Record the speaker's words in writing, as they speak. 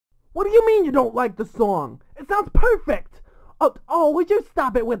What do you mean you don't like the song? It sounds perfect! Oh, would you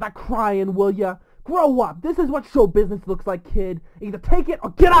stop it with that crying, will ya? Grow up. This is what show business looks like, kid. Either take it or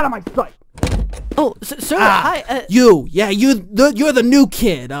get out of my sight! Oh, sir, you're the new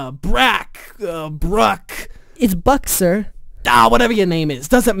kid, Bruck. It's Buck, sir. Whatever your name is,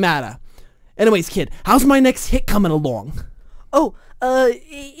 doesn't matter. Anyways, kid, how's my next hit coming along? Oh,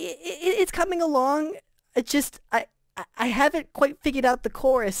 it's coming along. I haven't quite figured out the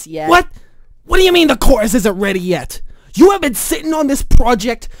chorus yet. What? What do you mean the chorus isn't ready yet? You have been sitting on this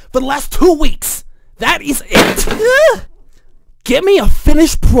project for the last 2 weeks. That is it. Get me a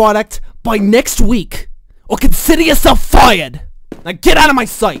finished product by next week, or consider yourself fired. Now get out of my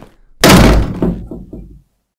sight.